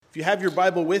If you have your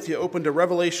Bible with you, open to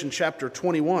Revelation chapter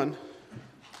 21.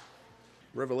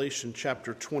 Revelation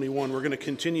chapter 21. We're going to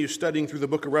continue studying through the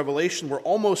book of Revelation. We're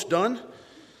almost done.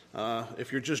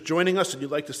 If you're just joining us and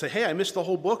you'd like to say, hey, I missed the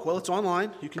whole book, well, it's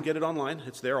online. You can get it online.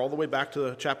 It's there all the way back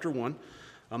to chapter 1.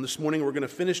 This morning we're going to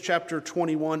finish chapter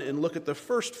 21 and look at the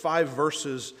first 5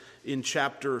 verses in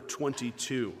chapter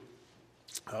 22.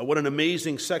 What an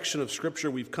amazing section of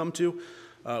Scripture we've come to.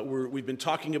 We've been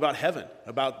talking about heaven,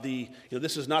 about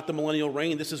this is not the millennial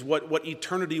reign. This is what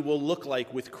eternity will look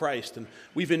like with Christ. And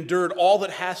we've endured all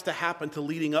that has to happen to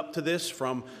leading up to this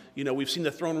from, we've seen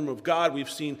the throne room of God. We've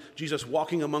seen Jesus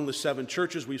walking among the 7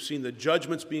 churches. We've seen the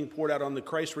judgments being poured out on the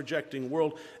Christ-rejecting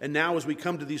world. And now as we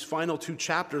come to these final 2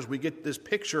 chapters, we get this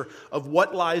picture of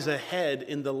what lies ahead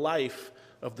in the life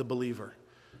of the believer.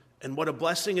 And what a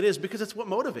blessing it is, because it's what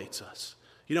motivates us.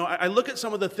 I look at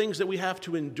some of the things that we have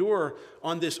to endure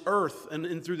on this earth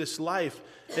and through this life,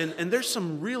 and there's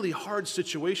some really hard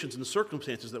situations and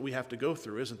circumstances that we have to go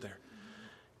through, isn't there?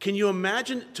 Can you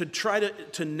imagine to try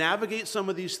to navigate some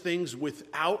of these things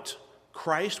without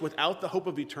Christ, without the hope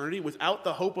of eternity, without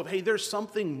the hope of, hey, there's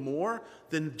something more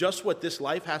than just what this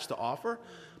life has to offer?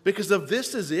 Because if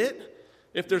this is it,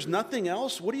 if there's nothing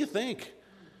else, what do you think?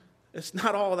 It's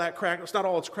not all that cracked. It's not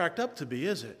all it's cracked up to be,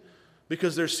 is it?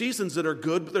 Because there's seasons that are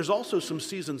good, but there's also some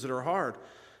seasons that are hard.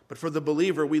 But for the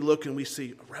believer, we look and we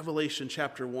see Revelation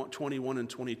chapter 21 and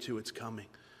 22, it's coming.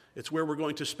 It's where we're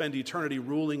going to spend eternity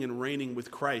ruling and reigning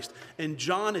with Christ. And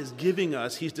John is giving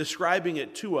us, he's describing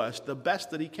it to us the best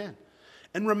that he can.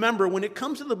 And remember, when it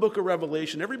comes to the book of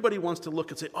Revelation, everybody wants to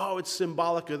look and say, oh, it's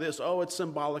symbolic of this, oh, it's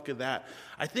symbolic of that.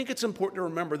 I think it's important to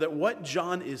remember that what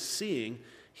John is seeing,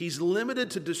 he's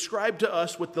limited to describe to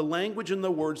us with the language and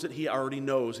the words that he already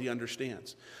knows, he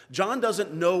understands. John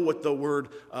doesn't know what the word,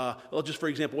 just for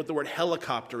example, what the word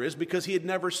helicopter is, because he had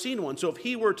never seen one. So if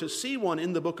he were to see one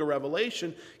in the book of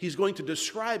Revelation, he's going to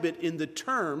describe it in the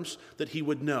terms that he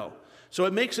would know. So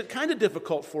it makes it kind of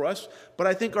difficult for us, but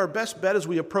I think our best bet as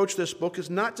we approach this book is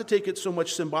not to take it so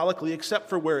much symbolically, except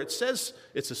for where it says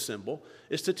it's a symbol,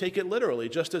 is to take it literally,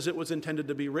 just as it was intended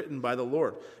to be written by the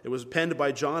Lord. It was penned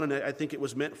by John, and I think it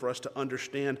was meant for us to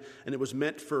understand, and it was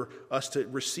meant for us to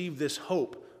receive this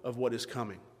hope of what is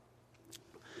coming.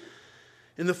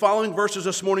 In the following verses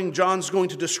this morning, John's going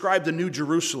to describe the New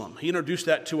Jerusalem. He introduced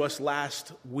that to us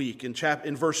last week. In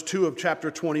verse 2 of chapter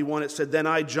 21, it said, "Then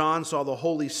I, John, saw the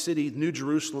holy city, New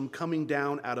Jerusalem, coming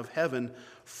down out of heaven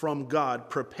from God,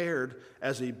 prepared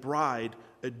as a bride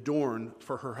adorned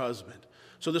for her husband."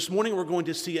 So this morning we're going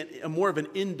to see a more of an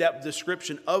in-depth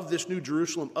description of this New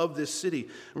Jerusalem, of this city.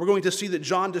 And we're going to see that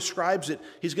John describes it.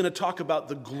 He's going to talk about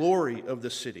the glory of the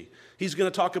city. He's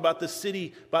going to talk about the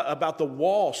city, about the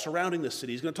wall surrounding the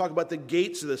city. He's going to talk about the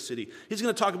gates of the city. He's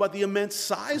going to talk about the immense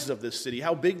size of this city,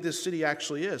 how big this city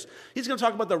actually is. He's going to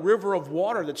talk about the river of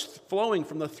water that's flowing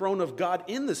from the throne of God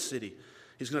in the city.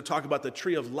 He's going to talk about the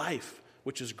tree of life,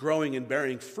 which is growing and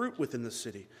bearing fruit within the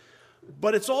city.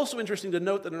 But it's also interesting to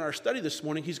note that in our study this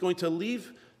morning, he's going to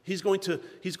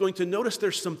notice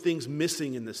there's some things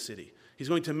missing in the city. He's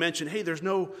going to mention, hey, there's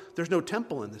no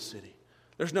temple in the city.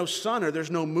 There's no sun or there's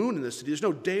no moon in the city. There's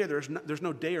no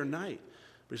day or night.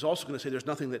 But he's also going to say there's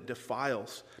nothing that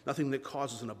defiles, nothing that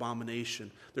causes an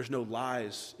abomination. There's no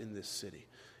lies in this city.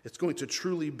 It's going to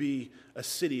truly be a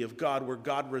city of God where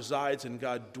God resides and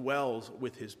God dwells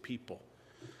with his people.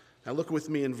 Now look with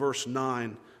me in verse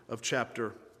 9 of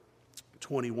chapter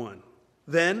 21.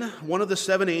 "Then one of the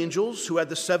 7 angels who had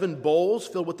the 7 bowls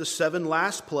filled with the 7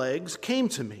 last plagues came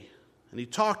to me, and he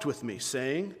talked with me,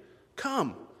 saying,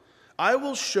 'Come, I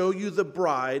will show you the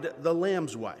bride, the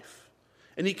Lamb's wife.'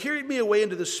 And he carried me away in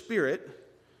the spirit,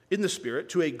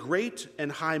 to a great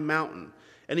and high mountain.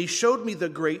 And he showed me the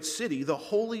great city, the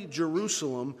holy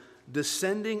Jerusalem,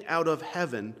 descending out of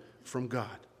heaven from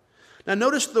God." Now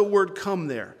notice the word "come"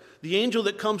 there. The angel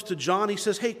that comes to John, he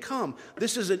says, hey, come.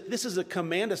 This is a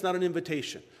command, it's not an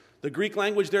invitation. The Greek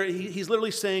language there, he's literally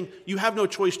saying, you have no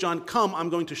choice, John. Come, I'm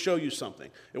going to show you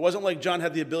something. It wasn't like John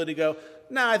had the ability to go,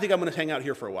 I think I'm going to hang out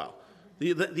here for a while.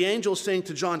 The angel is saying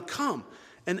to John, come.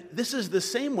 And this is the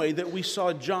same way that we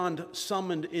saw John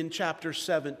summoned in chapter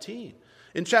 17.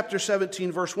 In chapter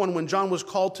 17, verse 1, when John was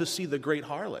called to see the great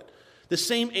harlot, the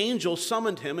same angel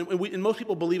summoned him, and most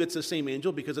people believe it's the same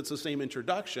angel because it's the same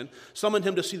introduction, summoned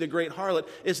him to see the great harlot,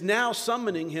 is now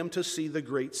summoning him to see the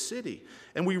great city.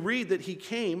 And we read that he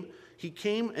came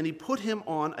and he put him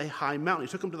on a high mountain.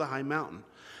 He took him to the high mountain.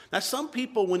 Now, some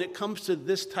people, when it comes to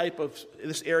this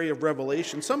area of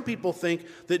Revelation, some people think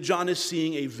that John is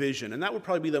seeing a vision. And that would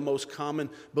probably be the most common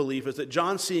belief, is that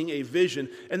John's seeing a vision.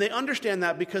 And they understand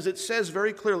that because it says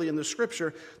very clearly in the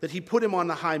scripture that he put him on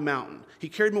the high mountain. He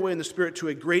carried him away in the spirit to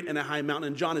a great and a high mountain.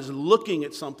 And John is looking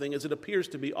at something as it appears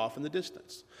to be off in the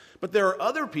distance. But there are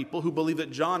other people who believe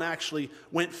that John actually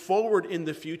went forward in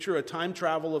the future, a time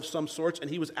travel of some sorts, and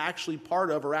he was actually part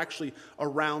of or actually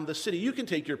around the city. You can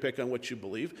take your pick on what you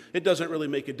believe. It doesn't really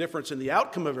make a difference in the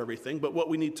outcome of everything, but what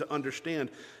we need to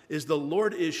understand is the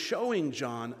Lord is showing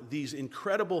John these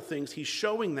incredible things. He's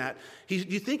showing that.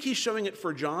 You think he's showing it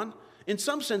for John? In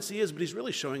some sense he is, but he's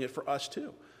really showing it for us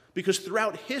too. Because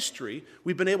throughout history,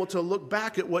 we've been able to look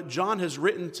back at what John has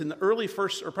written in the early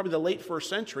first, or probably the late first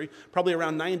century, probably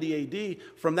around 90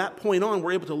 AD. From that point on,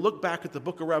 we're able to look back at the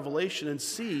book of Revelation and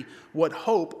see what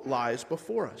hope lies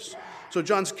before us. So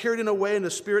John's carried away in the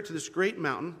spirit to this great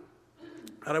mountain.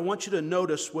 And I want you to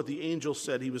notice what the angel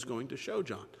said he was going to show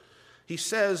John. He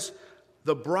says,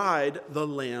 the bride, the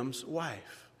Lamb's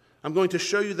wife. I'm going to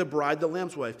show you the bride, the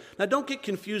Lamb's wife. Now, don't get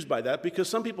confused by that, because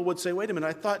some people would say, wait a minute,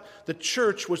 I thought the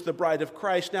church was the bride of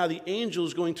Christ. Now the angel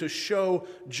is going to show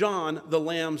John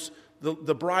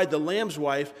the bride, the Lamb's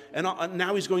wife, and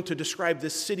now he's going to describe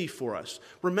this city for us.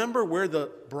 Remember where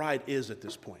the bride is at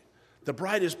this point. The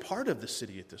bride is part of the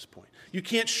city at this point. You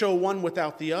can't show one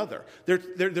without the other.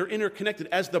 They're interconnected.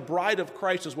 As the bride of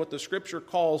Christ is what the scripture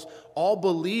calls all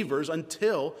believers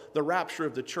until the rapture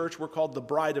of the church. We're called the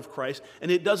bride of Christ.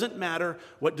 And it doesn't matter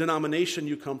what denomination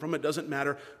you come from. It doesn't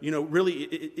matter,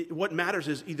 really, what matters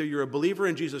is either you're a believer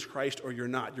in Jesus Christ or you're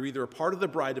not. You're either a part of the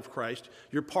bride of Christ,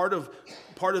 you're part of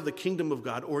the kingdom of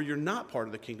God, or you're not part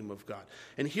of the kingdom of God.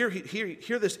 And here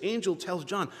this angel tells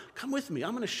John, come with me.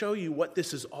 I'm going to show you what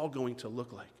this is all going to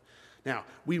look like. Now,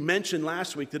 we mentioned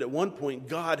last week that at one point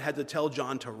God had to tell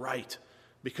John to write,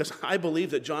 because I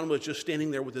believe that John was just standing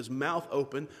there with his mouth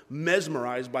open,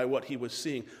 mesmerized by what he was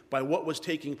seeing, by what was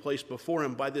taking place before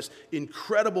him, by this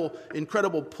incredible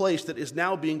place that is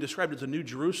now being described as a New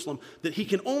Jerusalem, that he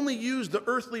can only use the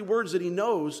earthly words that he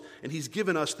knows, and he's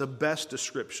given us the best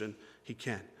description he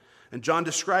can. And John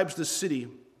describes the city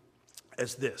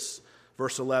as this,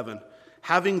 verse 11,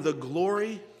 having the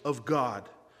glory of God.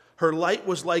 Her light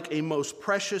was like a most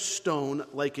precious stone,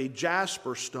 like a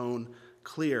jasper stone,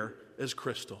 clear as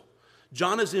crystal.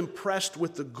 John is impressed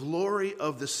with the glory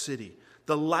of the city,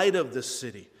 the light of the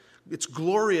city. It's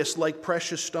glorious like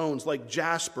precious stones, like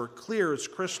jasper, clear as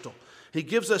crystal. He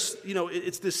gives us,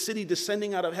 it's this city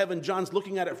descending out of heaven. John's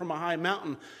looking at it from a high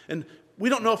mountain, and we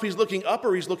don't know if he's looking up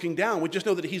or he's looking down. We just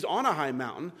know that he's on a high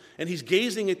mountain, and he's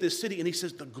gazing at this city, and he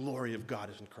says, the glory of God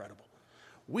is incredible.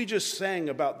 We just sang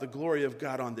about the glory of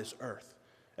God on this earth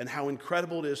and how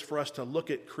incredible it is for us to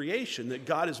look at creation that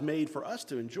God has made for us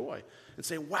to enjoy and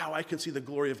say, wow, I can see the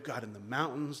glory of God in the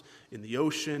mountains, in the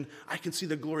ocean. I can see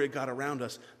the glory of God around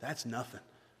us. That's nothing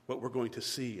what we're going to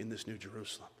see in this New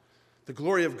Jerusalem. The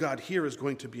glory of God here is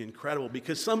going to be incredible,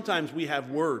 because sometimes we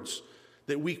have words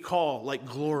that we call like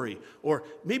glory, or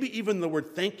maybe even the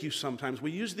word thank you sometimes.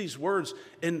 We use these words,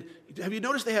 and have you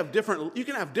noticed you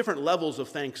can have different levels of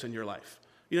thanks in your life.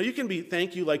 You can be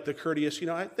thank you like the courteous,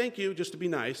 I thank you just to be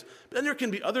nice. But then there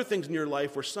can be other things in your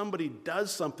life where somebody does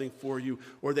something for you,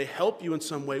 or they help you in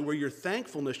some way, where your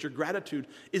thankfulness, your gratitude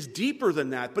is deeper than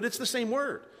that, but it's the same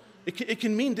word. It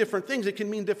can mean different things. It can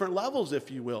mean different levels,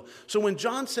 if you will. So when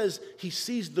John says he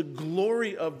sees the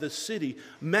glory of the city,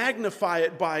 magnify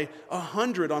it by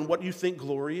 100 on what you think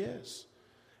glory is.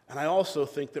 And I also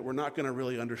think that we're not going to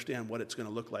really understand what it's going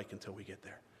to look like until we get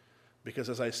there.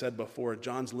 Because as I said before,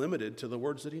 John's limited to the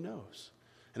words that he knows.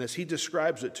 And as he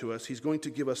describes it to us, he's going to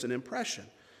give us an impression.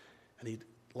 And he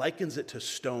likens it to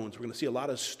stones. We're going to see a lot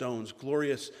of stones,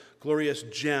 glorious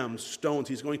gems, stones.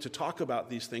 He's going to talk about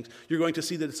these things. You're going to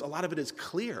see that a lot of it is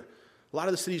clear. A lot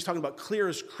of the city he's talking about clear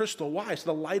as crystal. Why? So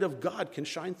the light of God can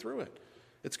shine through it.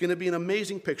 It's going to be an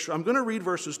amazing picture. I'm going to read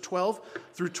verses 12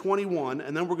 through 21,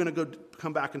 and then we're going to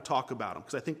come back and talk about them,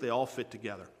 because I think they all fit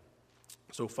together.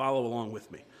 So follow along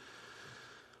with me.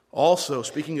 Also,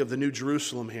 speaking of the New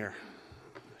Jerusalem here,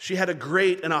 she had a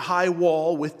great and a high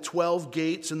wall with 12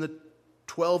 gates, and the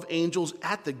 12 angels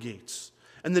at the gates,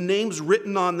 and the names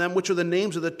written on them, which are the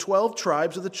names of the 12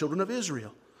 tribes of the children of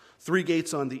Israel. 3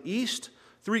 gates on the east,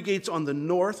 3 gates on the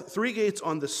north, 3 gates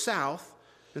on the south,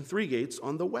 and 3 gates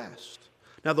on the west.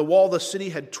 Now the wall of the city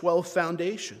had 12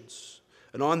 foundations,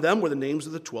 and on them were the names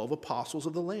of the 12 apostles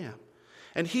of the Lamb.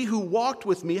 And he who walked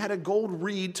with me had a gold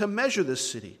reed to measure this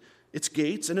city, its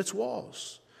gates and its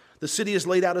walls. The city is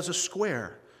laid out as a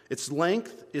square. Its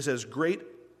length is as great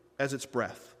as its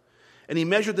breadth. And he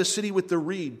measured the city with the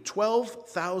reed,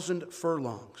 12,000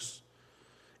 furlongs.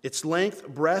 Its length,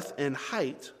 breadth, and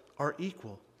height are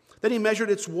equal. Then he measured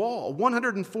its wall,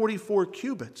 144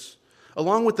 cubits,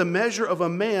 along with the measure of a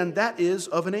man, that is,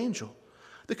 of an angel.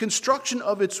 The construction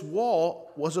of its wall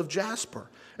was of jasper,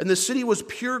 and the city was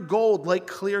pure gold like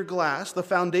clear glass. The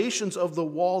foundations of the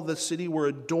wall of the city were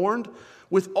adorned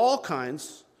with all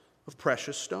kinds of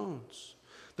precious stones.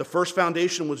 The first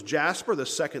foundation was jasper, the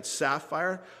second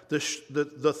sapphire, the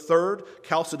third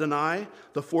chalcedony,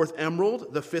 the fourth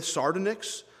emerald, the fifth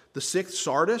sardonyx, the sixth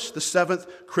sardis, the seventh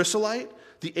chrysolite,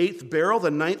 the eighth beryl, the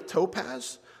ninth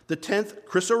topaz, the 10th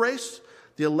chrysoprase,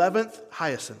 the 11th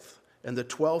hyacinth, and the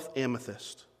 12th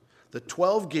amethyst. The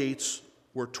 12 gates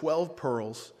were 12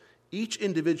 pearls. Each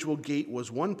individual gate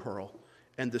was 1 pearl,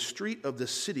 and the street of the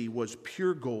city was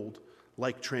pure gold,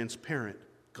 like transparent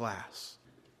glass.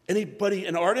 Anybody,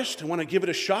 an artist, want to give it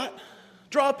a shot?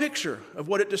 Draw a picture of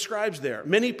what it describes there.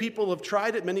 Many people have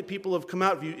tried it. Many people have come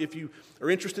out. If you are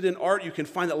interested in art, you can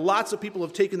find that lots of people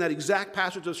have taken that exact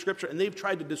passage of Scripture and they've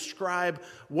tried to describe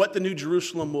what the New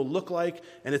Jerusalem will look like.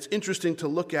 And it's interesting to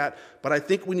look at, but I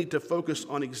think we need to focus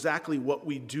on exactly what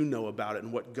we do know about it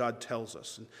and what God tells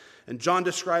us. And John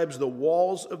describes the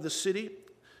walls of the city.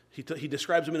 He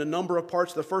describes them in a number of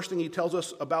parts. The first thing he tells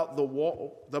us about the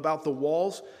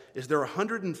walls is they're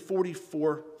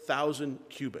 144,000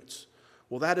 cubits.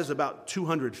 Well, that is about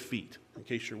 200 feet, in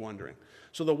case you're wondering.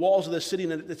 So the walls of the city,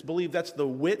 and it's believed that's the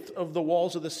width of the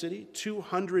walls of the city,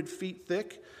 200 feet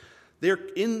thick.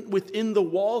 Within the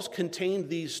walls contained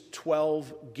these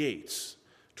 12 gates.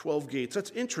 12 gates.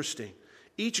 That's interesting.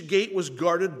 Each gate was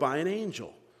guarded by an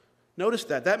angel. Notice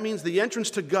that. That means the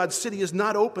entrance to God's city is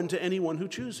not open to anyone who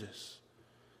chooses.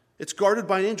 It's guarded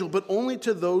by an angel, but only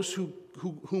to those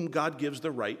whom God gives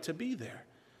the right to be there.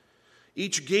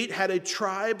 Each gate had a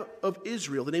tribe of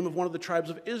Israel, the name of one of the tribes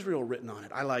of Israel written on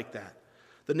it. I like that.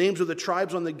 The names of the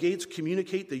tribes on the gates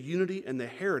communicate the unity and the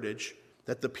heritage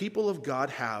that the people of God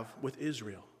have with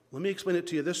Israel. Let me explain it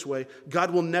to you this way.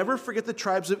 God will never forget the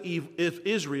tribes of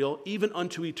Israel, even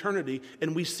unto eternity,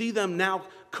 and we see them now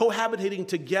cohabitating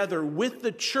together with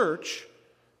the church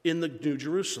in the New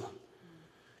Jerusalem.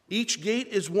 Each gate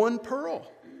is 1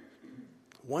 pearl.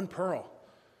 1 pearl.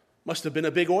 Must have been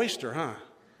a big oyster, huh?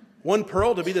 1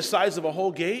 pearl to be the size of a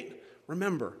whole gate?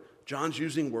 Remember, John's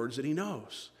using words that he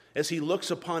knows. As he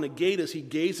looks upon a gate, as he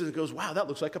gazes and goes, wow, that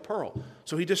looks like a pearl.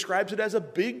 So he describes it as a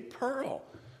big pearl.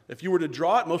 If you were to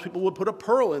draw it, most people would put a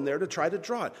pearl in there to try to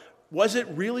draw it. Was it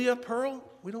really a pearl?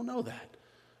 We don't know that.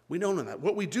 We don't know that.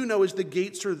 What we do know is the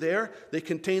gates are there. They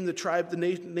contain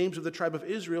the names of the tribe of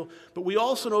Israel. But we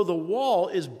also know the wall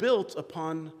is built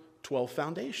upon 12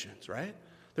 foundations, right?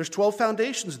 There's 12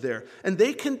 foundations there, and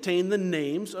they contain the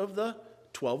names of the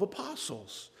 12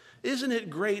 apostles. Isn't it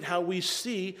great how we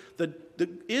see the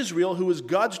Israel, who is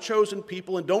God's chosen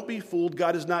people, and don't be fooled,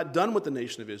 God is not done with the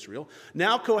nation of Israel,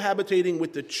 now cohabitating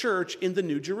with the church in the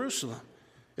New Jerusalem.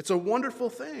 It's a wonderful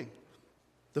thing.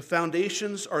 The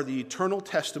foundations are the eternal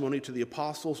testimony to the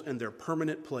apostles and their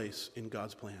permanent place in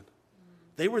God's plan.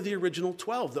 They were the original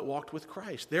 12 that walked with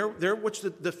Christ. They're which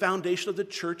the foundation of the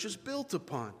church is built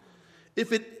upon.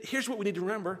 Here's what we need to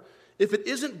remember. If it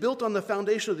isn't built on the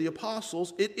foundation of the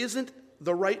apostles, it isn't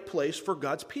the right place for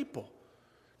God's people.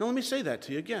 Now let me say that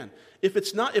to you again.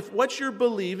 If what you're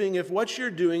believing, if what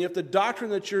you're doing, if the doctrine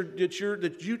that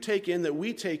you take in, that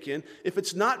we take in, if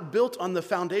it's not built on the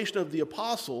foundation of the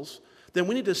apostles, then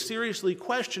we need to seriously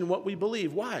question what we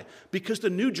believe. Why? Because the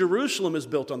New Jerusalem is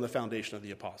built on the foundation of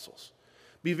the apostles.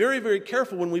 Be very, very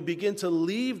careful when we begin to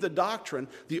leave the doctrine,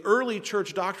 the early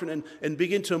church doctrine, and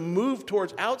begin to move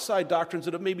towards outside doctrines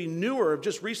that have maybe newer, have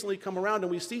just recently come around, and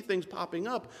we see things popping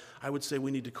up. I would say we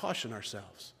need to caution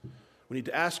ourselves. We need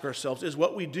to ask ourselves, is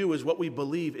what we do, is what we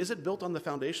believe, is it built on the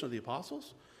foundation of the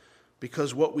apostles?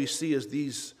 Because what we see is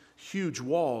these huge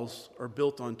walls are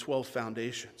built on 12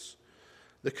 foundations.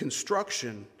 The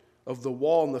construction of the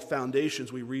wall and the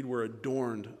foundations, we read, were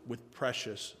adorned with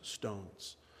precious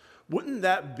stones. Wouldn't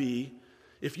that be,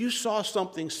 if you saw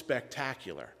something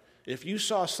spectacular, if you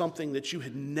saw something that you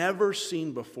had never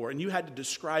seen before, and you had to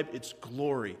describe its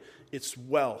glory, its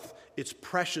wealth, its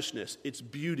preciousness, its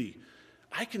beauty,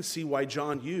 I can see why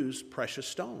John used precious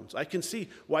stones. I can see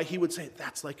why he would say,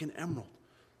 that's like an emerald.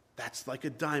 That's like a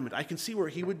diamond. I can see where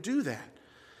he would do that.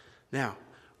 Now,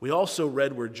 we also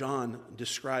read where John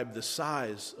described the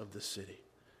size of the city.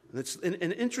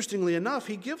 And interestingly enough,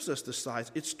 he gives us the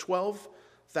size. It's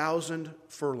 12,000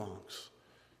 furlongs.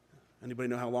 Anybody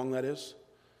know how long that is?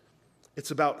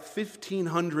 It's about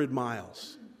 1,500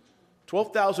 miles.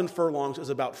 12,000 furlongs is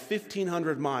about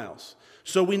 1,500 miles.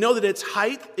 So we know that its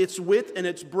height, its width, and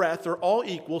its breadth are all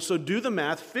equal. So do the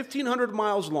math, 1,500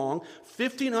 miles long,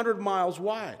 1,500 miles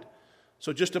wide.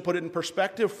 So just to put it in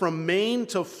perspective, from Maine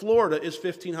to Florida is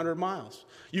 1,500 miles.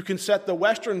 You can set the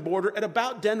western border at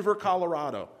about Denver,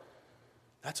 Colorado.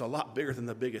 That's a lot bigger than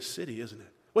the biggest city, isn't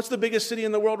it? What's the biggest city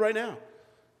in the world right now?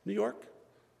 New York?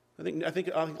 I think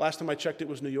last time I checked it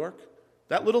was New York.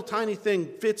 That little tiny thing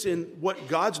fits in what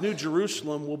God's new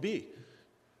Jerusalem will be.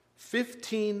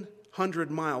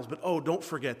 1,500 miles, but don't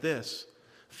forget this.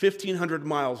 1,500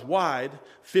 miles wide,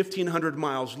 1,500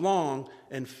 miles long,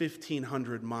 and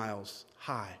 1,500 miles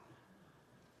high.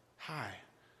 High.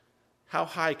 How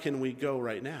high can we go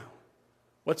right now?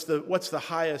 What's the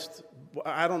highest?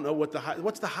 I don't know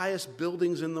what's the highest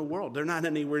buildings in the world. They're not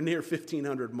anywhere near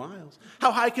 1,500 miles.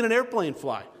 How high can an airplane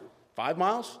fly? 5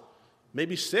 miles?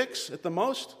 Maybe 6 at the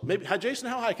most? Maybe. Jason,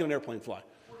 how high can an airplane fly?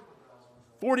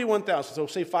 41,000. So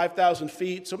say 5,000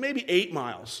 feet. So maybe 8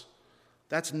 miles.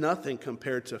 That's nothing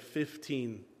compared to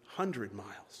 1,500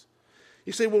 miles.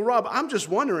 You say, well, Rob, I'm just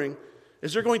wondering,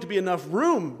 is there going to be enough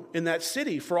room in that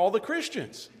city for all the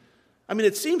Christians? I mean,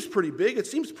 it seems pretty big. It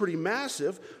seems pretty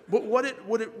massive. But would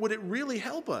it really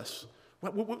help us?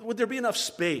 Would there be enough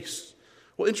space?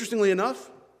 Well, interestingly enough,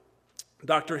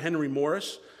 Dr. Henry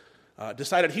Morris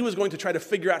decided he was going to try to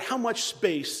figure out how much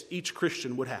space each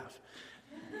Christian would have.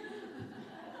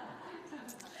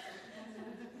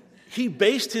 He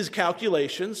based his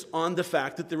calculations on the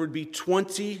fact that there would be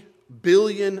 20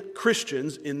 billion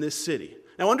Christians in this city.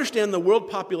 Now understand the world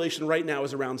population right now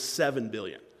is around 7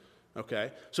 billion.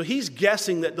 Okay? So he's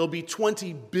guessing that there'll be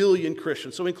 20 billion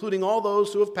Christians. So including all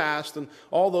those who have passed and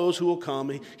all those who will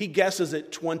come, he guesses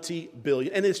at 20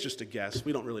 billion. And it's just a guess.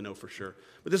 We don't really know for sure.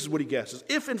 But this is what he guesses.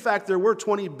 If, in fact, there were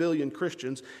 20 billion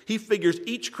Christians, he figures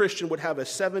each Christian would have a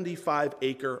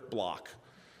 75-acre block.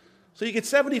 So you get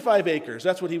 75 acres.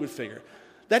 That's what he would figure.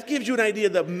 That gives you an idea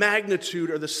of the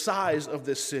magnitude or the size of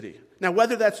this city. Now,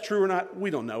 whether that's true or not, we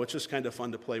don't know. It's just kind of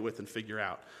fun to play with and figure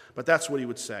out. But that's what he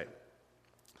would say.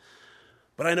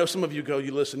 But I know some of you go,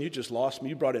 you listen, you just lost me.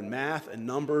 You brought in math and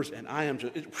numbers, and I am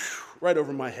just right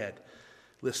over my head.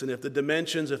 Listen, if the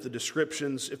dimensions, if the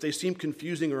descriptions, if they seem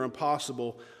confusing or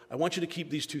impossible, I want you to keep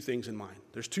these 2 things in mind.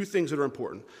 There's 2 things that are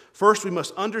important. First, we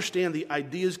must understand the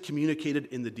ideas communicated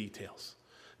in the details.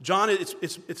 John,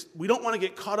 we don't want to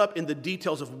get caught up in the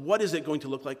details of what is it going to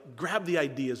look like. Grab the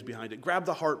ideas behind it. Grab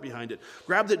the heart behind it.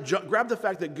 Grab the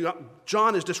fact that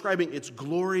John is describing its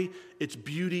glory, its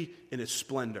beauty, and its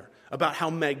splendor, about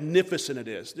how magnificent it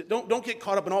is. Don't get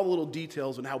caught up in all the little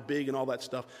details and how big and all that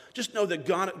stuff. Just know that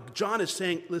John is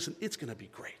saying, listen, it's going to be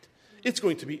great. It's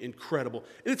going to be incredible.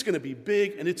 And it's going to be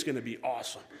big, and it's going to be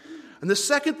awesome. And the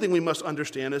second thing we must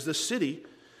understand is the city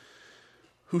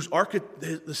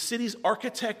the city's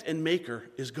architect and maker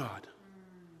is God.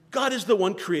 God is the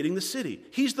one creating the city.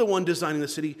 He's the one designing the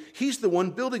city. He's the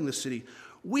one building the city.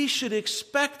 We should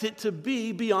expect it to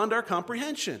be beyond our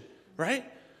comprehension, right?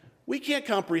 We can't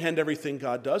comprehend everything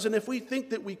God does, and if we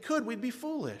think that we could, we'd be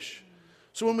foolish.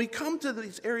 So when we come to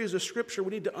these areas of Scripture,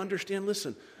 we need to understand,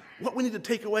 listen, what we need to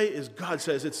take away is God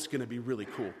says it's going to be really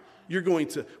cool.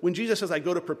 When Jesus says, I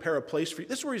go to prepare a place for you,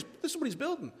 this is what he's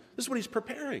building. This is what he's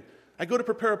preparing. I go to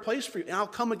prepare a place for you, and I'll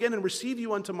come again and receive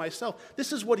you unto myself.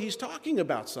 This is what he's talking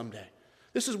about someday.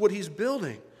 This is what he's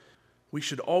building. We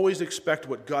should always expect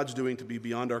what God's doing to be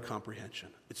beyond our comprehension.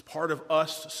 It's part of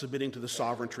us submitting to the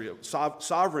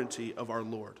sovereignty of our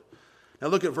Lord. Now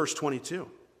look at verse 22.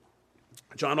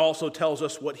 John also tells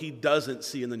us what he doesn't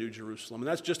see in the New Jerusalem, and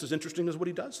that's just as interesting as what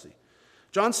he does see.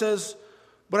 John says,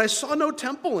 but I saw no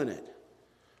temple in it,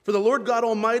 for the Lord God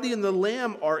Almighty and the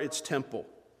Lamb are its temple.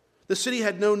 The city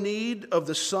had no need of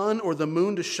the sun or the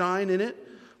moon to shine in it,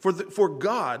 for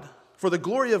the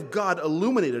glory of God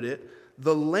illuminated it.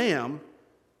 The Lamb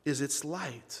is its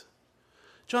light.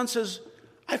 John says,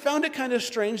 I found it kind of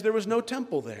strange there was no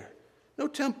temple there. No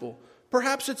temple.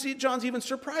 Perhaps John's even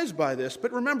surprised by this,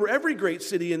 but remember, every great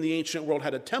city in the ancient world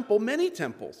had a temple, many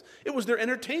temples. It was their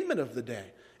entertainment of the day.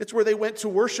 It's where they went to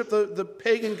worship the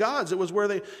pagan gods.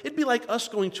 It'd be like us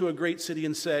going to a great city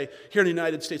and say, here in the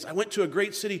United States, I went to a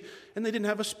great city and they didn't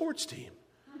have a sports team.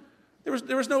 There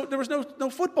was no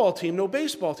football team, no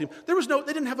baseball team. They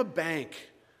didn't have a bank.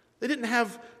 They didn't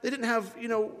have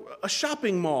a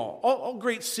shopping mall. All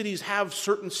great cities have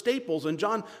certain staples, and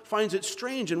John finds it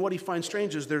strange, and what he finds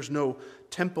strange is there's no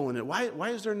temple in it. Why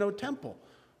is there no temple?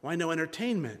 Why no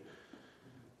entertainment?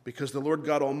 Because the Lord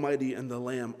God Almighty and the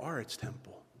Lamb are its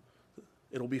temple.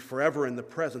 It'll be forever in the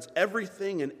presence.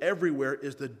 Everything and everywhere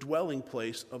is the dwelling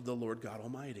place of the Lord God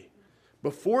Almighty.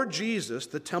 Before Jesus,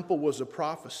 the temple was a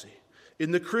prophecy. In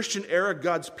the Christian era,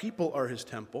 God's people are his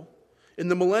temple. In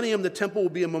the millennium, the temple will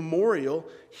be a memorial.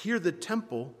 Here, the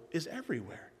temple is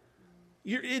everywhere.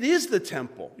 It is the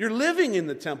temple. You're living in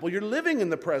the temple. You're living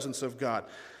in the presence of God.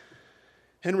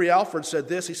 Henry Alford said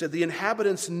this. He said, the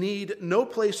inhabitants need no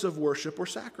place of worship or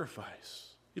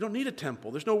sacrifice. You don't need a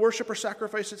temple. There's no worship or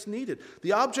sacrifice that's needed.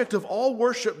 The object of all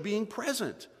worship being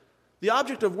present. The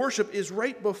object of worship is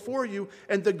right before you,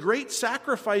 and the great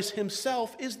sacrifice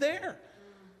himself is there.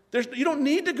 You don't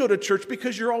need to go to church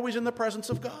because you're always in the presence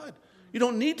of God. You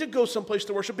don't need to go someplace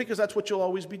to worship because that's what you'll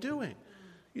always be doing.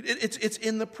 It's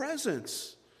in the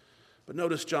presence. But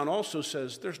notice John also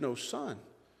says there's no sun.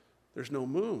 There's no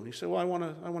moon. He said, well, I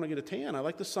want to get a tan. I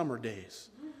like the summer days.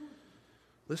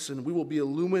 Listen, we will be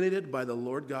illuminated by the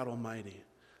Lord God Almighty.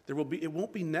 It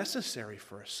won't be necessary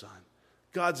for a sun.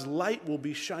 God's light will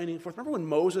be shining forth. Remember when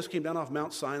Moses came down off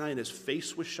Mount Sinai and his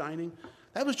face was shining?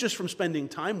 That was just from spending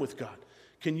time with God.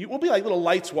 We'll be like little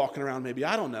lights walking around maybe.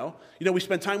 I don't know. We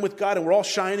spend time with God and we're all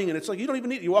shining and it's like you don't even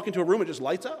need it. You walk into a room, it just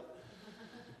lights up.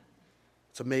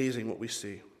 It's amazing what we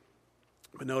see.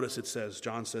 But notice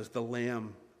John says, the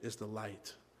Lamb is the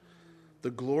light.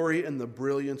 The glory and the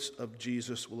brilliance of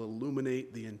Jesus will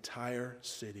illuminate the entire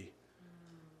city.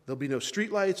 There'll be no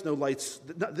street lights, no lights.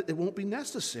 It won't be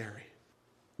necessary.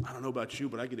 I don't know about you,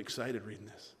 but I get excited reading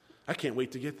this. I can't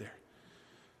wait to get there.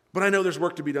 But I know there's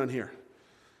work to be done here.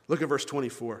 Look at verse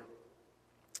 24.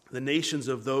 The nations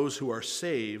of those who are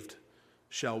saved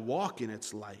shall walk in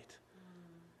its light,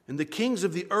 and the kings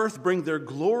of the earth bring their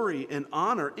glory and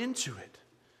honor into it.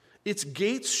 Its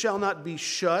gates shall not be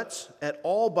shut at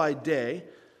all by day.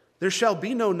 There shall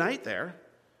be no night there,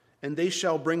 and they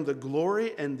shall bring the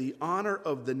glory and the honor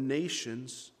of the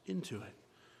nations into it.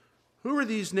 Who are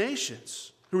these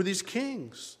nations? Who are these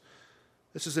kings?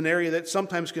 This is an area that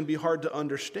sometimes can be hard to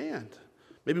understand.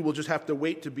 Maybe we'll just have to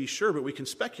wait to be sure, but we can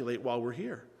speculate while we're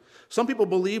here. Some people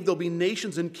believe there'll be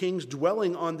nations and kings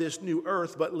dwelling on this new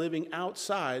earth, but living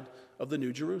outside of the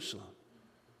New Jerusalem.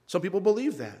 Some people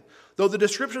believe that. Though the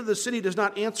description of the city does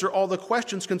not answer all the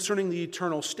questions concerning the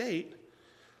eternal state,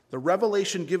 the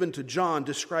revelation given to John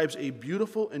describes a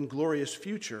beautiful and glorious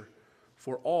future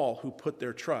for all who put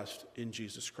their trust in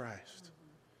Jesus Christ.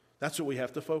 That's what we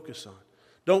have to focus on.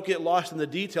 Don't get lost in the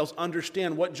details.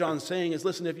 Understand what John's saying is,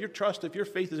 listen, if your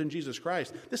faith is in Jesus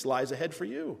Christ, this lies ahead for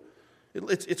you.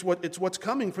 It's what's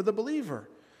coming for the believer.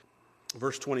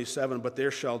 Verse 27, but there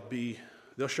shall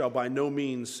by no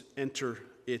means enter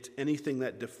it anything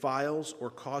that defiles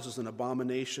or causes an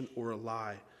abomination or a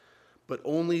lie, but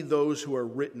only those who are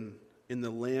written in the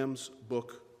Lamb's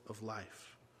book of life.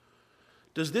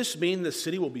 Does this mean the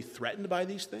city will be threatened by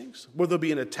these things? Will there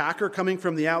be an attacker coming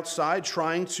from the outside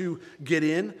trying to get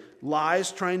in,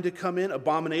 lies trying to come in,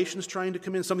 abominations trying to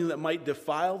come in, something that might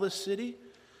defile the city?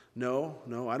 No,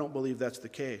 I don't believe that's the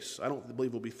case. I don't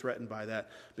believe we'll be threatened by that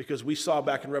because we saw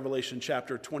back in Revelation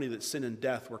chapter 20 that sin and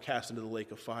death were cast into the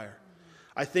lake of fire.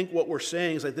 I think what we're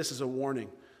saying is that this is a warning.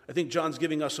 I think John's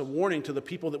giving us a warning to the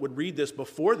people that would read this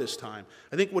before this time.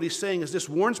 I think what he's saying is this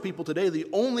warns people today the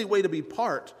only way to be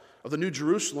part of the New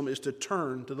Jerusalem is to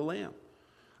turn to the Lamb.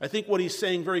 I think what he's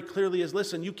saying very clearly is,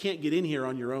 listen, you can't get in here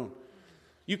on your own.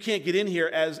 You can't get in here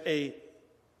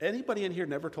anybody in here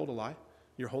never told a lie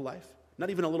your whole life? Not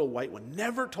even a little white one.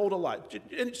 Never told a lie.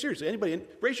 Seriously, anybody,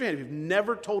 raise your hand if you've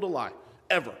never told a lie,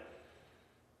 ever.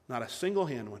 Not a single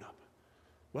hand went up.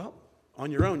 Well, on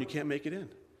your own, you can't make it in.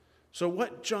 So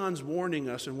what John's warning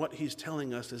us and what he's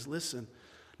telling us is, listen,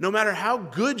 no matter how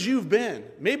good you've been,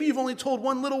 maybe you've only told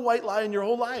one little white lie in your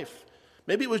whole life.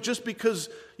 Maybe it was just because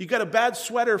you got a bad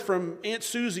sweater from Aunt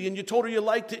Susie and you told her you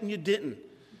liked it and you didn't.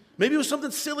 Maybe it was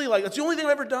something silly like, that's the only thing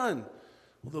I've ever done.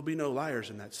 Well, there'll be no liars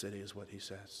in that city is what he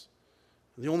says.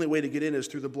 The only way to get in is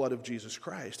through the blood of Jesus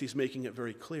Christ. He's making it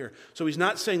very clear. So he's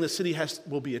not saying the city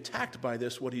will be attacked by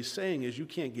this. What he's saying is you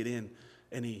can't get in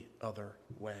any other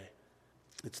way.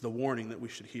 It's the warning that we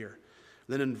should hear.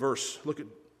 Then look at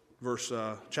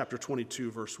chapter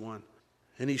 22, verse 1.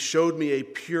 And he showed me a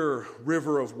pure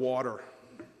river of water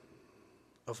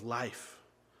of life,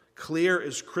 clear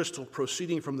as crystal,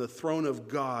 proceeding from the throne of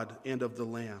God and of the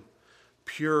Lamb.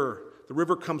 Pure. The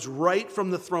river comes right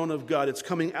from the throne of God. It's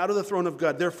coming out of the throne of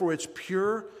God. Therefore, it's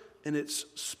pure and it's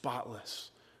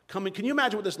spotless. Can you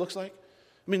imagine what this looks like?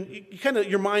 I mean,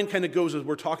 your mind kind of goes as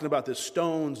we're talking about this,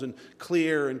 stones and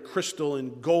clear and crystal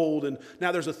and gold, and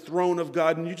now there's a throne of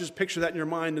God, and you just picture that in your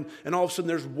mind, and all of a sudden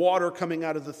there's water coming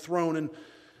out of the throne, and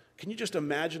can you just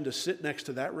imagine to sit next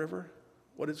to that river?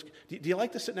 Do you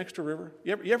like to sit next to a river?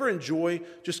 You ever enjoy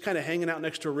just kind of hanging out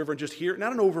next to a river and just hear,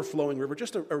 not an overflowing river,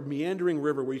 just a meandering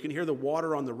river where you can hear the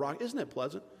water on the rock? Isn't it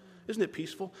pleasant? Isn't it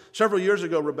peaceful? Several years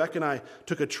ago, Rebecca and I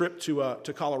took a trip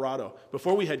to Colorado.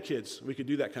 Before we had kids, we could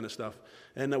do that kind of stuff.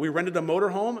 And we rented a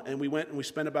motorhome, and we went and we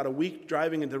spent about a week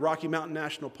driving into Rocky Mountain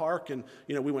National Park. And,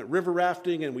 we went river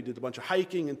rafting, and we did a bunch of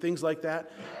hiking and things like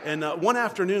that. And one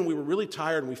afternoon, we were really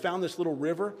tired, and we found this little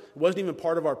river. It wasn't even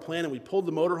part of our plan, and we pulled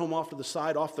the motorhome off to the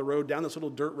side, off the road, down this little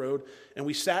dirt road, and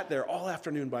we sat there all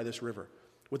afternoon by this river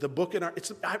with a book in our...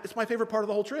 It's my favorite part of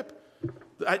the whole trip.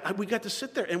 We got to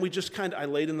sit there, and we just I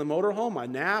laid in the motorhome, I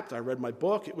napped, I read my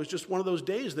book. It was just one of those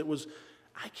days that was,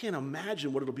 I can't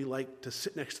imagine what it'll be like to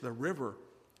sit next to the river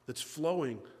that's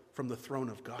flowing from the throne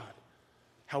of God.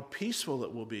 How peaceful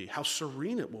it will be, how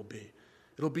serene it will be.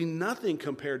 It'll be nothing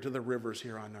compared to the rivers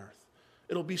here on earth.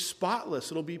 It'll be spotless,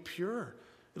 it'll be pure.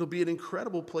 It'll be an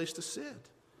incredible place to sit.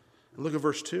 And look at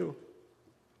verse 2.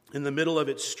 In the middle of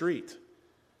its street,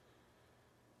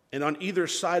 and on either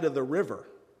side of the river,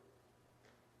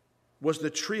 was the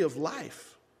tree of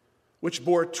life, which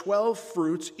bore 12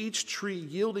 fruits, each tree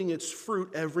yielding its fruit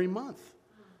every month.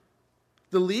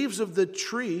 The leaves of the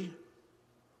tree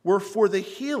were for the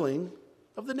healing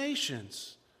of the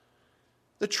nations.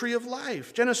 The tree of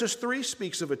life. Genesis 3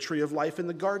 speaks of a tree of life in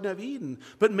the Garden of Eden.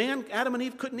 But Adam and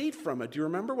Eve couldn't eat from it. Do you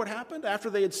remember what happened? After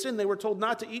they had sinned, they were told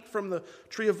not to eat from the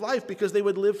tree of life because they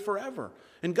would live forever.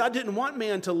 And God didn't want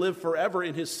man to live forever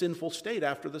in his sinful state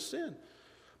after the sin.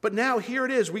 But now here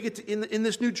it is. We get to, in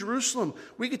this New Jerusalem,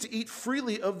 we get to eat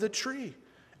freely of the tree.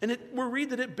 And we read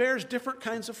that it bears different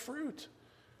kinds of fruit.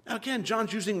 Now again,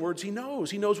 John's using words he knows.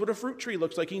 He knows what a fruit tree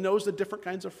looks like. He knows the different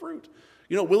kinds of fruit.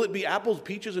 Will it be apples,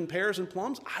 peaches, and pears and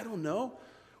plums? I don't know.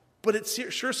 But it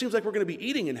sure seems like we're going to be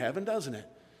eating in heaven, doesn't it?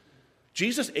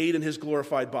 Jesus ate in his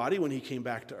glorified body when he came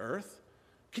back to earth.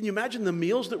 Can you imagine the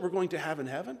meals that we're going to have in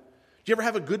heaven? Do you ever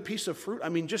have a good piece of fruit? I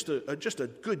mean, just a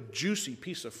good, juicy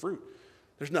piece of fruit.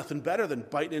 There's nothing better than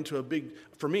biting into a big,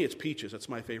 for me it's peaches, that's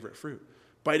my favorite fruit.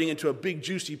 Biting into a big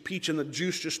juicy peach and the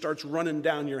juice just starts running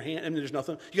down your hand. I mean, there's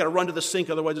nothing, you got to run to the sink,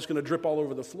 otherwise it's going to drip all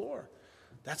over the floor.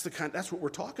 That's what we're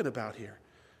talking about here.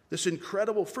 This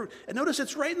incredible fruit. And notice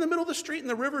it's right in the middle of the street and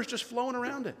the river is just flowing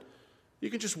around it.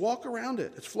 You can just walk around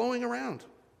it. It's flowing around.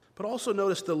 But also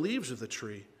notice the leaves of the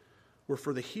tree were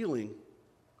for the healing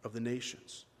of the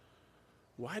nations.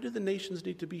 Why do the nations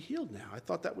need to be healed now? I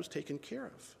thought that was taken care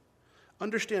of.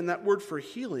 Understand that word for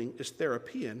healing is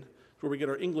therapian, where we get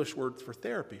our English word for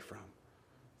therapy from.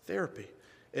 Therapy.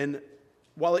 And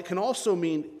while it can also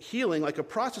mean healing, like a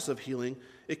process of healing,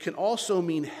 it can also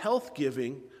mean health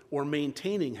giving or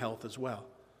maintaining health as well.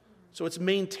 So it's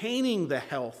maintaining the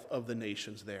health of the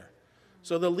nations there.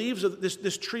 So the leaves of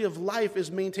this tree of life is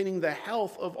maintaining the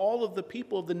health of all of the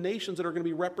people of the nations that are going to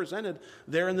be represented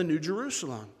there in the New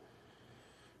Jerusalem.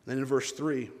 Then in verse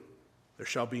 3, there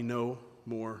shall be no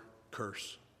more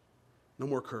curse. No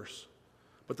more curse.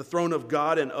 But the throne of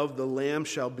God and of the Lamb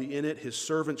shall be in it. His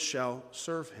servants shall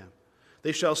serve him.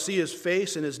 They shall see his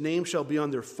face, and his name shall be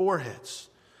on their foreheads.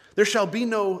 There shall be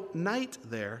no night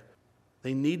there.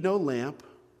 They need no lamp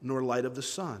nor light of the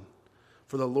sun.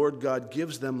 For the Lord God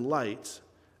gives them light,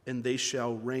 and they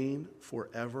shall reign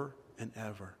forever and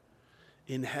ever.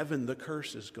 In heaven, the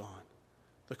curse is gone.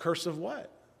 The curse of what?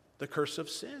 The curse of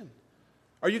sin.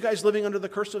 Are you guys living under the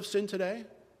curse of sin today?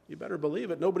 You better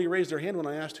believe it. Nobody raised their hand when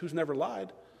I asked who's never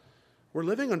lied. We're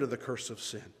living under the curse of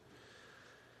sin.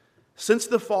 Since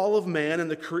the fall of man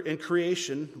and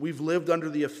creation, we've lived under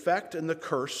the effect and the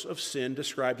curse of sin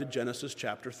described in Genesis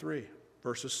chapter 3,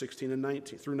 verses 16 and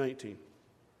 19 through 19.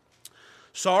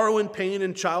 Sorrow and pain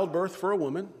in childbirth for a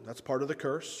woman, that's part of the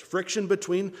curse. Friction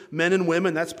between men and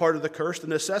women, that's part of the curse. The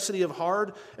necessity of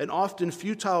hard and often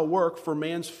futile work for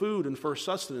man's food and for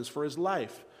sustenance, for his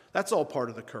life, that's all part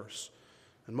of the curse.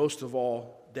 And most of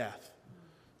all, death.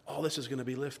 All this is going to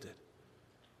be lifted.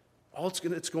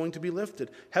 It's going to be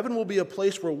lifted. Heaven will be a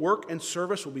place where work and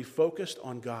service will be focused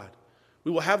on God.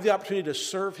 We will have the opportunity to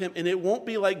serve him, and it won't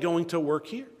be like going to work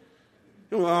here.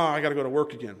 I got to go to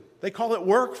work again. They call it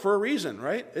work for a reason,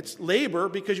 right? It's labor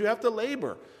because you have to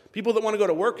labor. People that want to go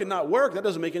to work and not work, that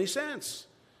doesn't make any sense.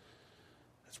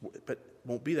 But it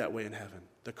won't be that way in heaven.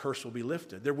 The curse will be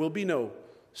lifted. There will be no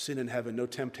sin in heaven, no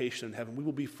temptation in heaven. We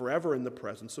will be forever in the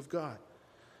presence of God.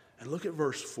 And look at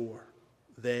verse 4.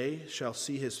 They shall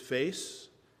see his face,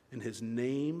 and his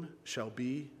name shall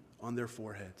be on their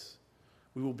foreheads.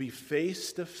 We will be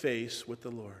face to face with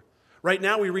the Lord. Right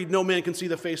now we read, no man can see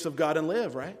the face of God and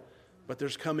live, right? But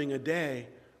there's coming a day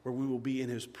where we will be in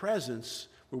his presence,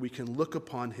 where we can look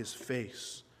upon his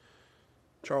face.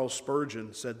 Charles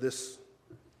Spurgeon said this.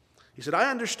 He said, I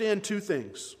understand two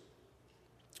things.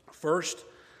 First,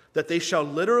 that they shall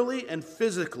literally and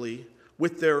physically,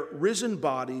 with their risen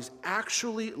bodies,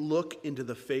 actually look into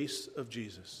the face of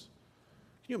Jesus.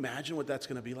 you imagine what that's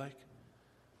going to be like?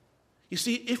 You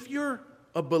see, if you're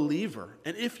a believer,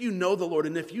 and if you know the Lord,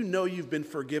 and if you know you've been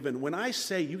forgiven, when I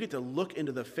say you get to look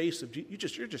into the face of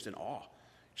Jesus, you're just in awe.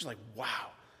 You're just like,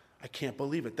 wow, I can't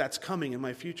believe it. That's coming in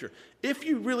my future. If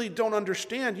you really don't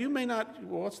understand, you may not,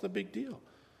 well, what's the big deal?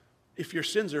 If your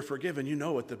sins are forgiven, you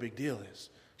know what the big deal is.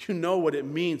 You know what it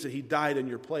means that he died in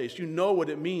your place. You know what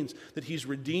it means that he's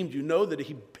redeemed you. You know that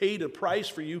he paid a price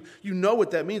for you. You know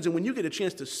what that means. And when you get a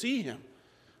chance to see him,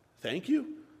 thank you.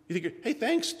 You think, hey,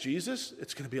 thanks, Jesus.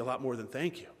 It's going to be a lot more than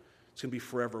thank you. It's going to be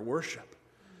forever worship.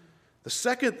 The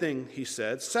second thing he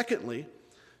said, secondly,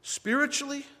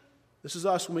 spiritually, this is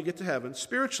us when we get to heaven,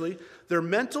 spiritually, their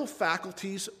mental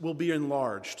faculties will be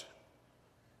enlarged.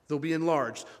 They'll be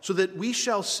enlarged so that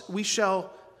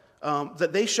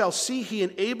that they shall see he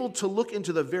enabled to look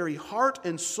into the very heart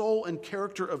and soul and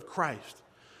character of Christ.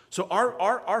 So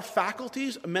our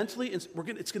faculties mentally, it's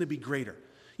going to be greater.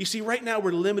 You see, right now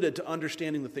we're limited to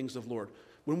understanding the things of the Lord.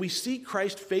 When we see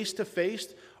Christ face to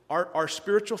face, our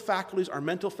spiritual faculties, our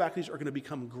mental faculties are going to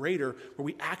become greater, where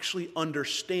we actually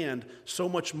understand so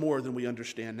much more than we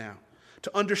understand now.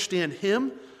 To understand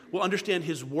him, we'll understand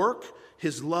his work,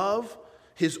 his love,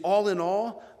 his all in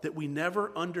all that we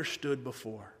never understood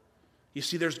before. You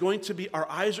see, there's going to be our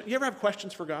eyes. You ever have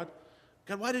questions for God?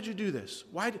 God, why did you do this?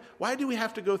 Why do we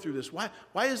have to go through this? Why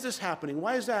is this happening?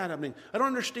 Why is that happening? I don't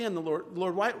understand the Lord.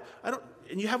 Lord, why? I don't.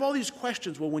 And you have all these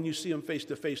questions. Well, when you see him face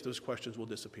to face, those questions will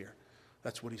disappear.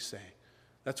 That's what he's saying.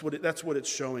 That's what it's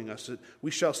showing us. That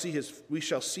we shall see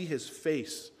his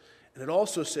face. And it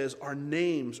also says our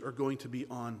names are going to be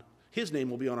on. His name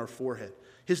will be on our forehead.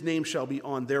 His name shall be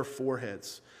on their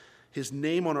foreheads. His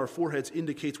name on our foreheads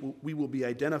indicates we will be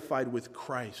identified with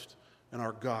Christ and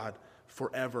our God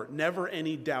forever. Never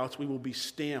any doubts. We will be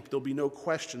stamped. There'll be no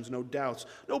questions, no doubts,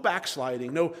 no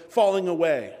backsliding, no falling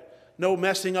away, no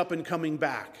messing up and coming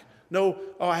back. No,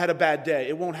 oh, I had a bad day.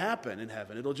 It won't happen in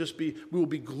heaven. It'll just be, we will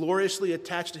be gloriously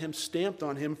attached to him, stamped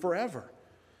on him forever.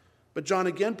 But John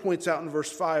again points out in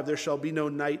verse 5, there shall be no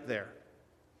night there.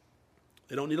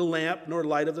 They don't need a lamp nor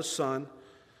light of the sun,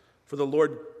 for the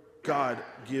Lord God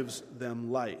gives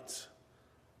them light.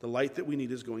 The light that we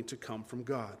need is going to come from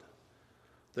God.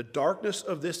 The darkness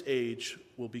of this age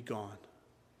will be gone,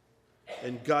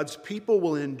 and God's people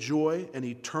will enjoy an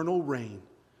eternal reign.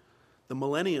 The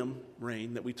millennium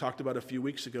reign that we talked about a few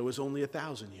weeks ago is only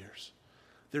 1,000 years.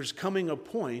 There's coming a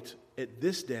point at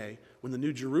this day when the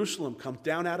New Jerusalem comes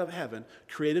down out of heaven,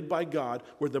 created by God,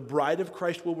 where the bride of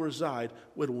Christ will reside,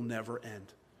 it will never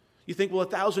end. You think, well,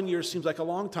 1,000 years seems like a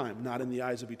long time. Not in the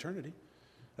eyes of eternity.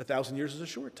 1,000 years is a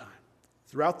short time.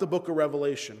 Throughout the book of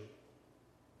Revelation,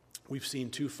 we've seen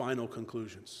two final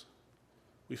conclusions.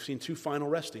 We've seen two final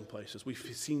resting places. We've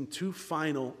seen two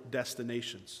final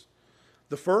destinations.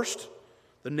 The first,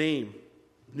 the name,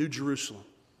 New Jerusalem.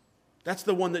 That's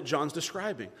the one that John's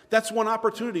describing. That's one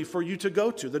opportunity for you to go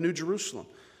to, the New Jerusalem.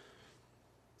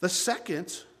 The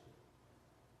second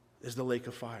is the lake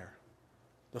of fire.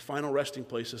 The final resting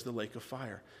place is the lake of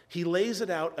fire. He lays it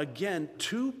out again,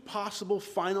 two possible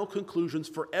final conclusions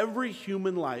for every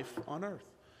human life on earth.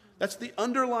 That's the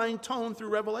underlying tone through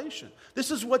Revelation.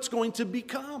 This is what's going to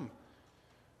become.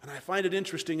 And I find it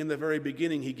interesting, in the very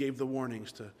beginning, he gave the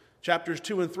warnings to chapters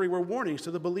 2 and 3 were warnings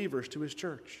to the believers, to his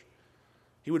church.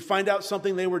 He would find out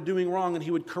something they were doing wrong, and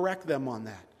he would correct them on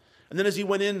that. And then as he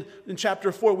went in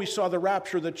chapter 4, we saw the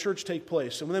rapture of the church take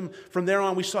place. And then from there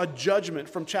on, we saw judgment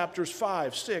from chapters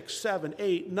 5, 6, 7,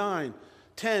 8, 9,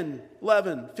 10,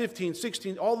 11, 15,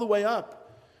 16, all the way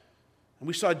up. And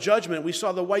we saw judgment. We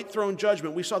saw the white throne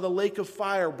judgment. We saw the lake of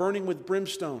fire burning with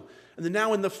brimstone. And then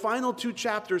now in the final two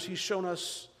chapters, he's shown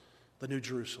us the New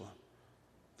Jerusalem,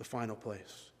 the final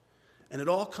place. And it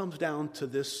all comes down to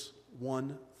this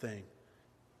one thing.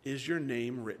 Is your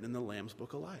name written in the Lamb's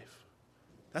Book of Life?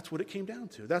 That's what it came down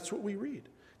to. That's what we read.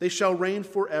 They shall reign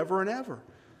forever and ever.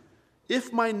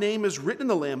 If my name is written in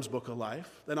the Lamb's Book of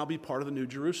Life, then I'll be part of the New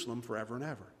Jerusalem forever and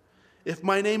ever. If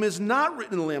my name is not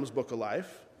written in the Lamb's Book of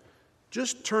Life,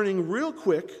 just turning real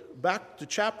quick back to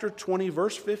chapter 20,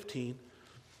 verse 15,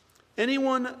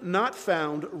 anyone not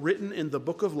found written in the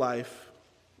book of life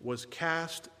was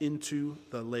cast into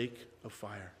the lake of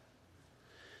fire.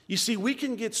 You see, we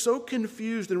can get so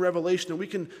confused in Revelation, and we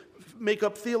can make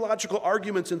up theological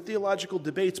arguments and theological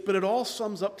debates, but it all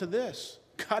sums up to this.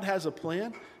 God has a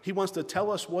plan. He wants to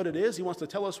tell us what it is. He wants to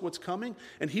tell us what's coming,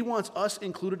 and he wants us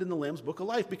included in the Lamb's Book of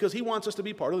Life because he wants us to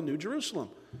be part of the New Jerusalem.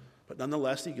 But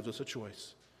nonetheless, he gives us a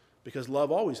choice because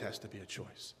love always has to be a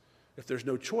choice. If there's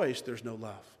no choice, there's no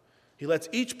love. He lets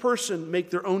each person make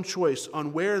their own choice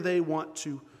on where they want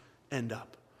to end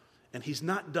up. And he's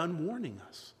not done warning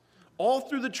us. all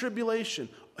through the tribulation,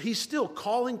 he's still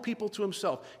calling people to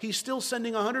himself. He's still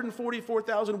sending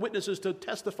 144,000 witnesses to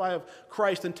testify of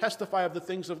Christ and testify of the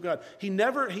things of God. He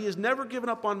has never given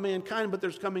up on mankind, but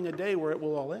there's coming a day where it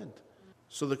will all end.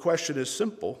 So the question is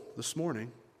simple this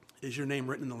morning. Is your name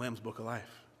written in the Lamb's Book of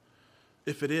Life?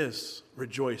 If it is,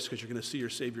 rejoice, because you're going to see your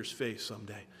Savior's face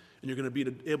someday. And you're going to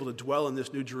be able to dwell in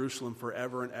this new Jerusalem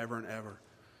forever and ever and ever.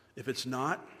 If it's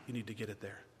not, you need to get it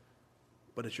there.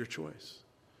 But it's your choice.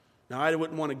 Now, I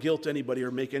wouldn't want to guilt anybody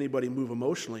or make anybody move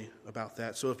emotionally about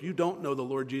that. So if you don't know the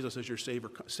Lord Jesus as your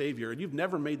Savior, and you've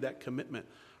never made that commitment,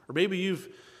 or maybe you've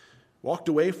walked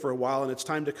away for a while and it's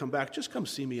time to come back, just come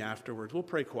see me afterwards. We'll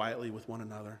pray quietly with one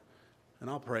another. And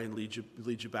I'll pray and lead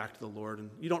you back to the Lord. And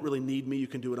you don't really need me. You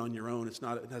can do it on your own.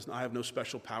 I have no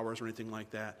special powers or anything like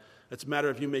that. It's a matter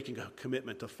of you making a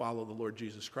commitment to follow the Lord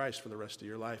Jesus Christ for the rest of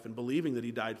your life and believing that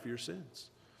he died for your sins.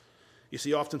 You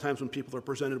see, oftentimes when people are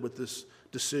presented with this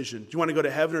decision, do you want to go to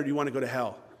heaven or do you want to go to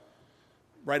hell?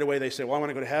 Right away they say, well, I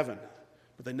want to go to heaven.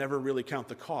 But they never really count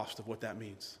the cost of what that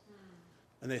means.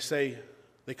 And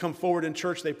they come forward in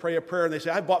church, they pray a prayer, and they say,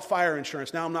 I bought fire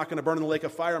insurance. Now I'm not going to burn in the lake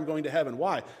of fire. I'm going to heaven.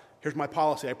 Why? Here's my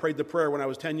policy. I prayed the prayer when I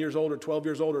was 10 years old or 12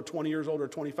 years old or 20 years old or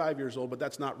 25 years old, but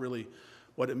that's not really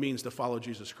what it means to follow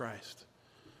Jesus Christ.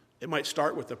 It might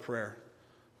start with the prayer,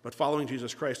 but following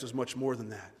Jesus Christ is much more than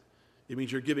that. It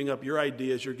means you're giving up your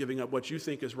ideas, you're giving up what you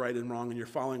think is right and wrong, and you're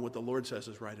following what the Lord says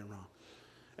is right and wrong.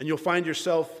 And you'll find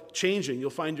yourself changing.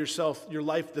 You'll find yourself, your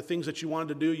life, the things that you wanted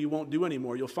to do, you won't do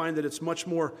anymore. You'll find that it's much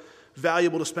more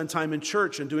valuable to spend time in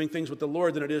church and doing things with the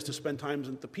Lord than it is to spend time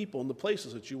with the people and the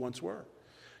places that you once were.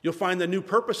 You'll find the new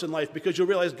purpose in life because you'll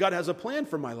realize God has a plan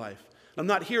for my life. I'm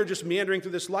not here just meandering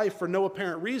through this life for no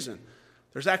apparent reason.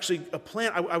 There's actually a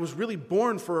plan. I was really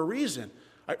born for a reason.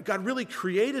 God really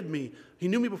created me. He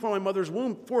knew me before my mother's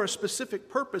womb for a specific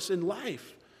purpose in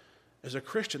life. As a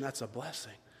Christian, that's a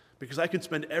blessing because I can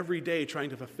spend every day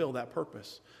trying to fulfill that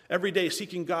purpose. Every day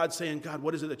seeking God, saying, God,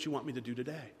 what is it that you want me to do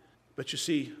today? But you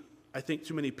see, I think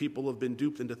too many people have been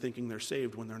duped into thinking they're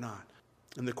saved when they're not.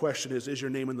 And the question is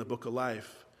your name in the book of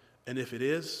life? And if it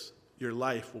is, your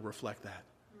life will reflect that.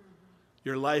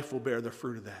 Your life will bear the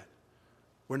fruit of that.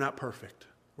 We're not perfect.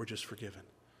 We're just forgiven.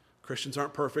 Christians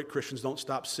aren't perfect. Christians don't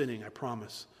stop sinning, I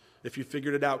promise. If you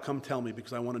figured it out, come tell me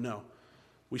because I want to know.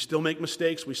 We still make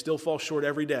mistakes. We still fall short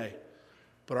every day.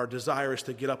 But our desire is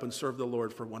to get up and serve the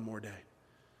Lord for one more day.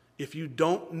 If you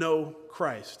don't know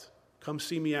Christ, come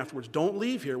see me afterwards. Don't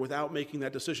leave here without making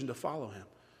that decision to follow him.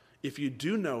 If you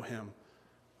do know him,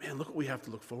 man, look what we have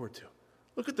to look forward to.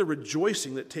 Look at the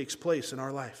rejoicing that takes place in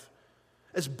our life.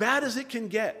 As bad as it can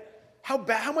get, how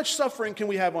much suffering can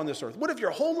we have on this earth? What if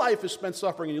your whole life is spent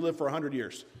suffering and you live for 100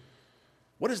 years?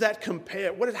 What does that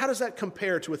compare? How does that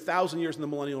compare to 1,000 years in the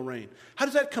millennial reign? How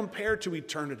does that compare to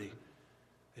eternity?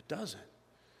 It doesn't.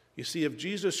 You see, if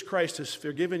Jesus Christ has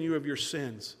forgiven you of your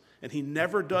sins and he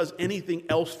never does anything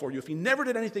else for you, if he never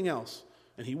did anything else,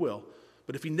 and he will,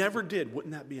 but if he never did,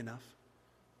 wouldn't that be enough?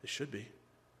 It should be.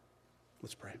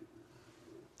 Let's pray.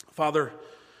 Father,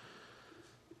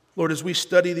 Lord, as we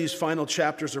study these final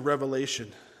chapters of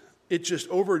Revelation, it just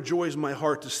overjoys my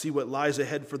heart to see what lies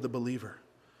ahead for the believer.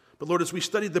 But Lord, as we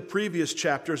study the previous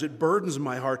chapters, it burdens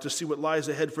my heart to see what lies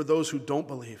ahead for those who don't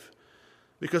believe.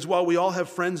 Because while we all have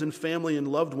friends and family and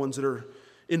loved ones that are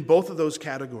in both of those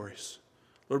categories,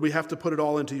 Lord, we have to put it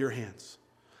all into your hands.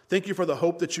 Thank you for the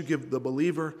hope that you give the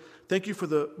believer. Thank you for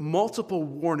the multiple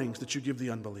warnings that you give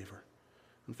the unbeliever.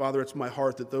 And Father, it's my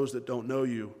heart that those that don't know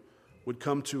you would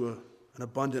come to an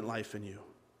abundant life in you,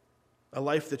 a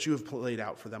life that you have laid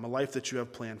out for them, a life that you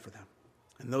have planned for them.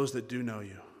 And those that do know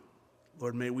you,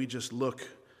 Lord, may we just look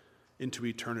into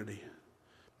eternity.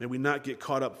 May we not get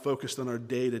caught up focused on our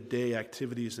day-to-day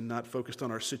activities and not focused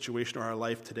on our situation or our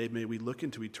life today. May we look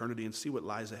into eternity and see what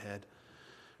lies ahead.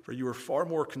 For you are far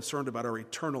more concerned about our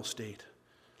eternal state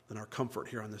than our comfort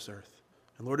here on this earth.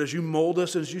 And Lord, as you mold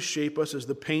us, as you shape us, as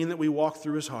the pain that we walk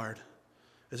through is hard,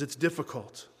 as it's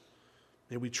difficult,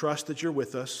 may we trust that you're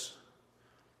with us.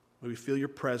 May we feel your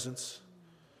presence.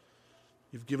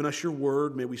 You've given us your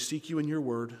word. May we seek you in your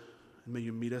word, and may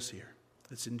you meet us here.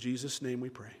 It's in Jesus' name we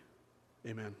pray.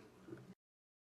 Amen.